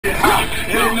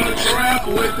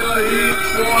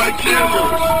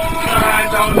chillin'.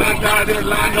 Signed on the dotted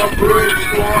line, the bridge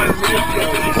for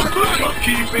niggas.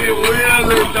 Keep it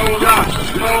real and don't lie.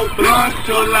 Smoke blunt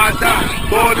till I die.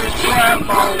 Boy, the trap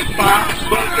on fire,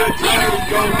 but the chain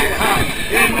gon' get hot.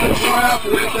 In the trap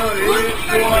with the hit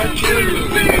for a killer.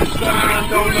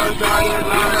 Signed on the dotted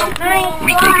line.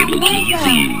 We take it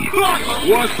easy.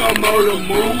 What's up, murder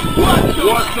move?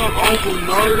 What's up, Uncle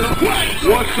Murder?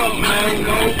 What's up,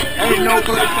 Mango? Ain't no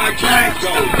place I can't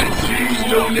go. She's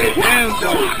unit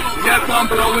endo. Yes, I'm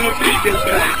blowing figures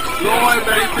back. Lloyd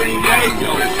Banks and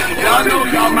Yayo. Y'all know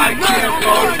y'all might can't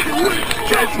go.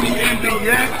 Catch me in the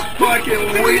end,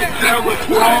 fucking with Sarah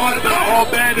Squad. Or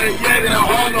better yet, in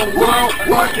all the world,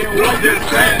 working with the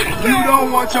set. You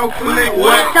don't want your click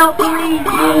wet. Don't believe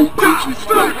me.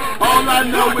 Disrespect. All I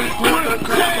know is with the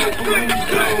cup, so please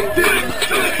don't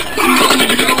disrespect.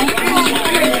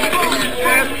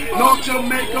 North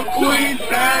Jamaica, Queens,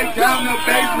 bag down the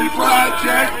Baisley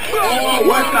Project. Or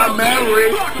West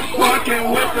America, fucking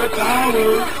with the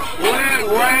towers. When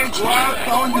rain drops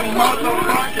on you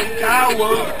motherfucking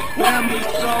cowards. Family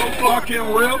so fucking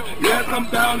real. Yes, I'm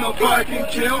down to fucking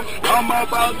kill. I'm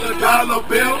about the dollar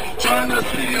bill. Tryna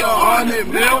see 100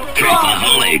 mil.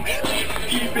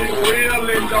 Keep it real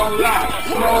and don't lie.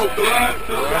 Smoke blood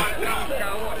till I die.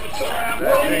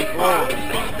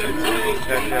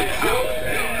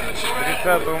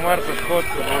 30 марта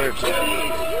сходка будет.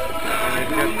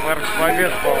 Марш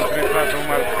Побед, по-моему, 30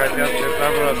 марта хотят все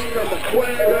собраться.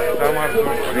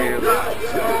 Самарскую приедут.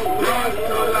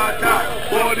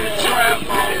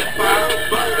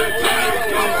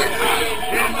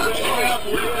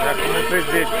 Как мы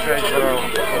здесь, кстати, брал.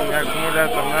 У меня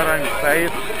аккумулятор на раме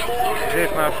стоит.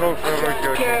 Здесь нашел широкий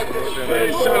очень. Hey,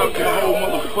 shout out to the whole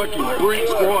motherfucking Greek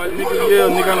squad, nigga. Yeah,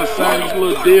 nigga, I done signed this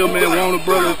little deal, man. Warner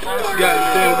Brothers got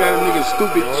a nigga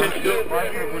stupid checked up.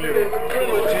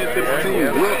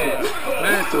 10-15 records.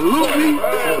 Man, salute me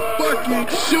or fucking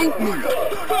shoot me.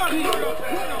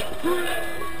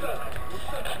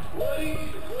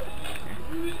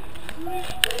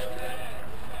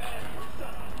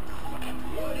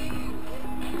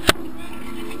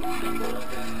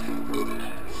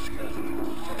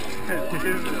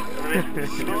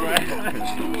 Alright,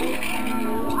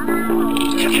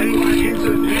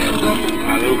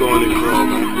 let's go in the crow,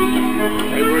 man.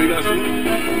 Hey, bro, you got some?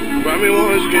 Bro, I mean,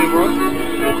 100 again, bro.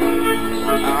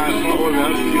 Alright, fuck with me,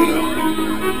 I'll see you now.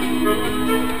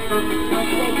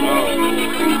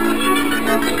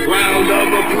 Round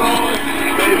of applause,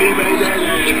 baby, make that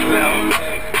ass clap.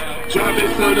 Drop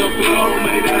it to the floor,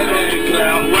 make that ass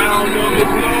clap. Round of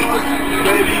applause,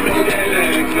 baby, make that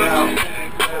ass clap.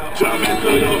 Drop it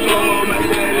to the floor, make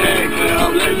that ass clap.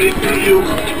 Let me see you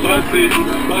bust it,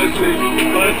 bust it,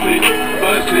 bust it,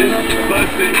 bust it,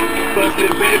 bust it, bust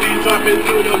it, baby. Drop it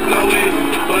to the floor and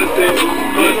bust it,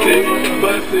 bust it,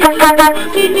 bust it, bust it,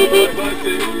 bust it, bust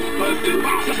it.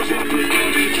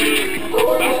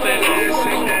 Bounce that ass,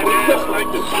 shake that ass like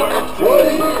the surf. Girl,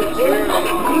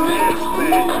 ass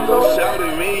man, shout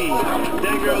at me.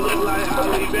 That girl look like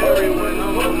Holly Berry when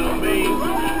I'm on the beam.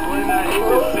 When I hit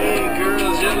the scene,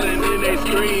 girls yelling and they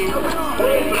scream.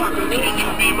 Can you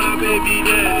be my baby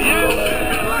daddy? Yeah,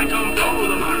 feel like I'm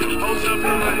Dolomite. Hold up in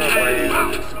my cage.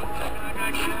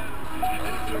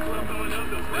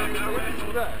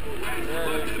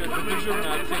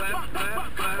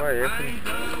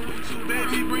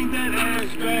 Baby, bring that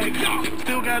ass back.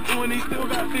 Still got 20s, still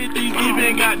got 50s,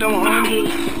 even got them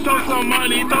hundreds. Throw some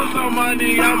money,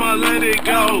 I'ma let it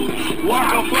go.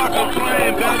 Waka Flocka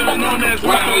playing better known as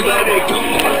Waka, let it go.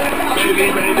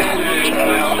 Baby, make that ass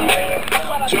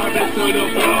clap. Drop it to the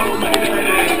floor, make that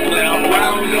ass clap.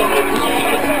 Round of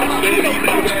applause, baby,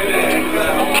 make that ass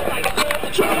clap.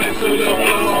 Drop it to the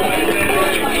floor, make that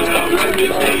ass clap. Let me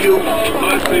see you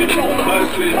bust it,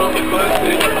 bust it, bust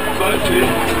it, bust it,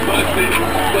 bust it,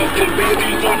 bust it, baby.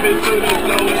 Drop it to the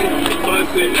floor and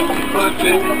bust it, bust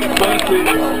it, bust it,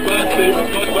 bust it,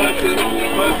 bust it,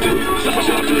 bust it.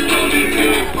 Shut the door,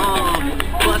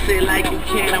 bust it like you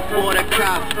can't afford a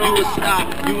car. You a star,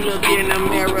 you look in the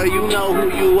mirror, you know who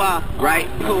you are. Right,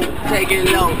 cool, take it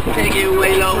low, take it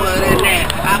way lower than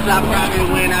that. I fly private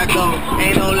when I go,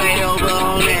 ain't no layover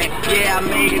on that. Yeah, I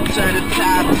made it to the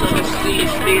top, to the sea,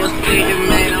 still sitting,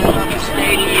 man. I'm up in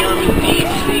stadium in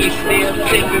DC, still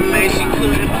tipping, man. She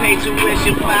couldn't pay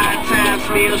tuition 5 times,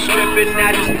 still stripping.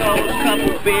 I just throw a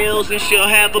couple bills and she'll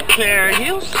have a pair of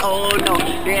heels. Oh no,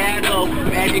 there I go,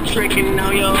 magic tricking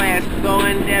on your ass,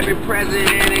 going every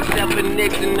president except for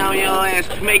Nixon on your ass.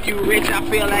 Make you rich, I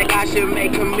feel like I should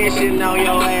make commission on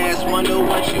your ass. Wonder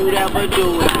what you'd ever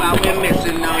do if I went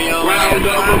missing on your ass. Round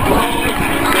of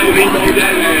applause, baby, make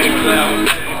that ass clap.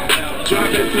 Drop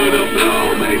it to the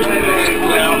floor, make that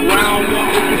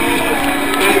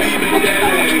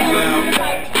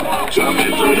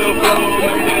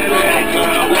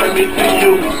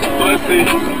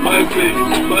bust it,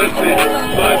 bust it,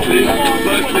 bust it,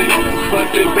 bust it,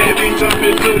 bust it, baby, jump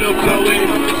into the flow and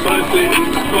bust it,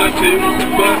 bust it,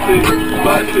 bust it,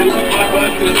 bust it, bust it,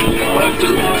 bust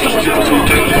it.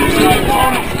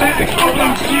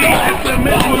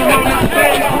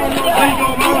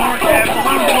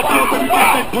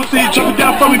 Pussy jumping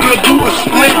down for me, girl, do a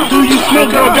split. Do you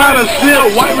smoke, girl, got a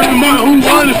sip. White ring money, who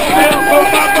wanna sip? Go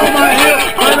pop on my hip,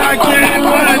 but I can't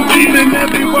run deep in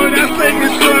every word I say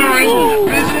is slurring.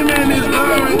 Benjamin is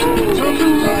blurring. Smoke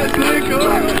too much liquor,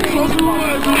 smoke too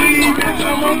much weed, bitch,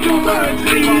 I'm on too much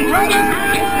weed.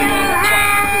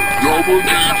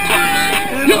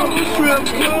 And on the strip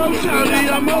club, shawty,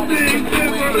 I'm a big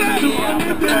dipper.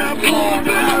 200 then I pull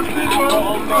down, zipper.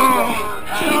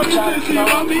 Shawty said she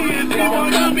want me and she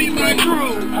wanna be my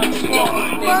crew.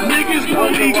 Niggas know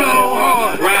we go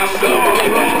hard. Round of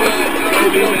applause,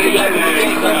 baby, make that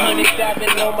ass clap.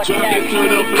 Jump into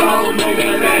the flow, make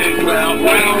that ass clap. Round of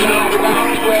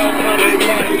applause, baby,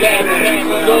 make that ass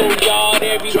clap.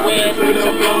 Jump into the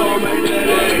flow, make that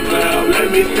ass clap. Let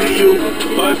me see you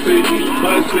bust it,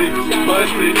 bust it,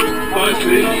 bust it, bust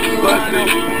it, bust it,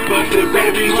 bust it,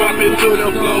 baby, drop it to the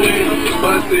floor and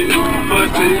bust it,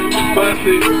 bust it, bust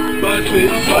it, bust it,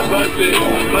 bust it, bust it,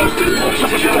 bust it.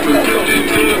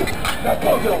 That's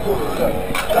all your bullshit.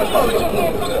 That's all your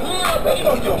bullshit. That's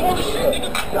all your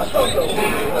bullshit. That's all your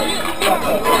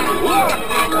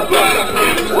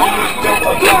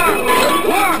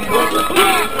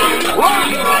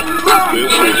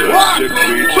This is a sick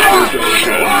beat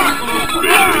production.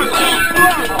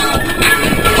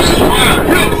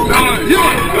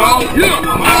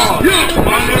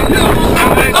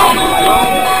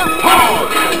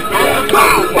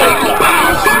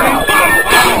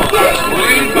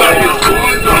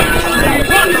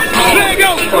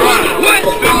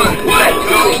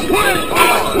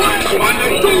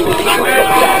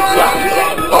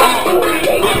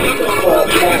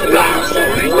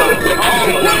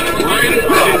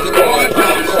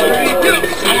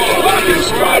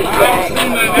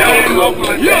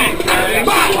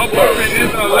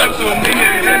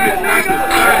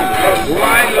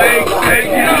 White leg, take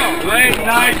you, late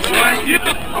night, drink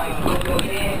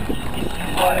you.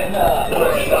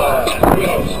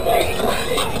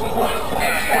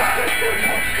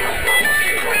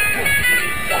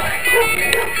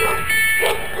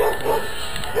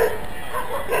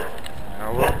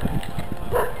 Алло.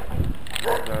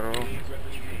 Здорово.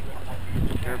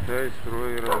 Это из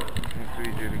строера. На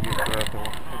свете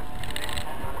регистратора.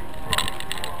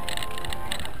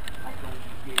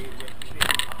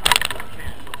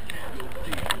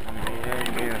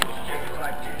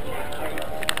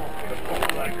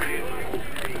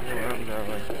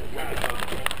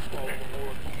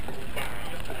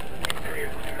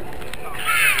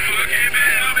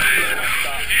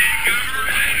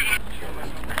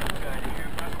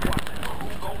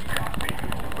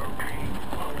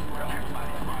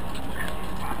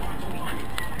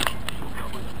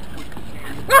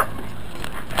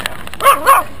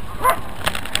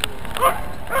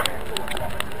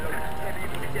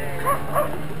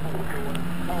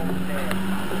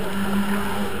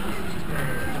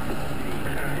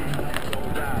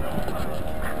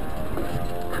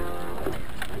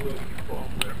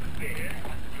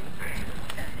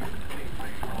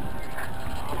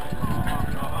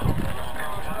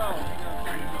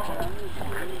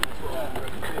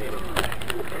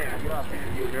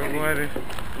 Что говоришь?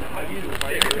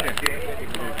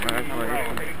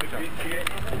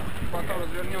 Пока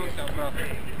развернемся обратно.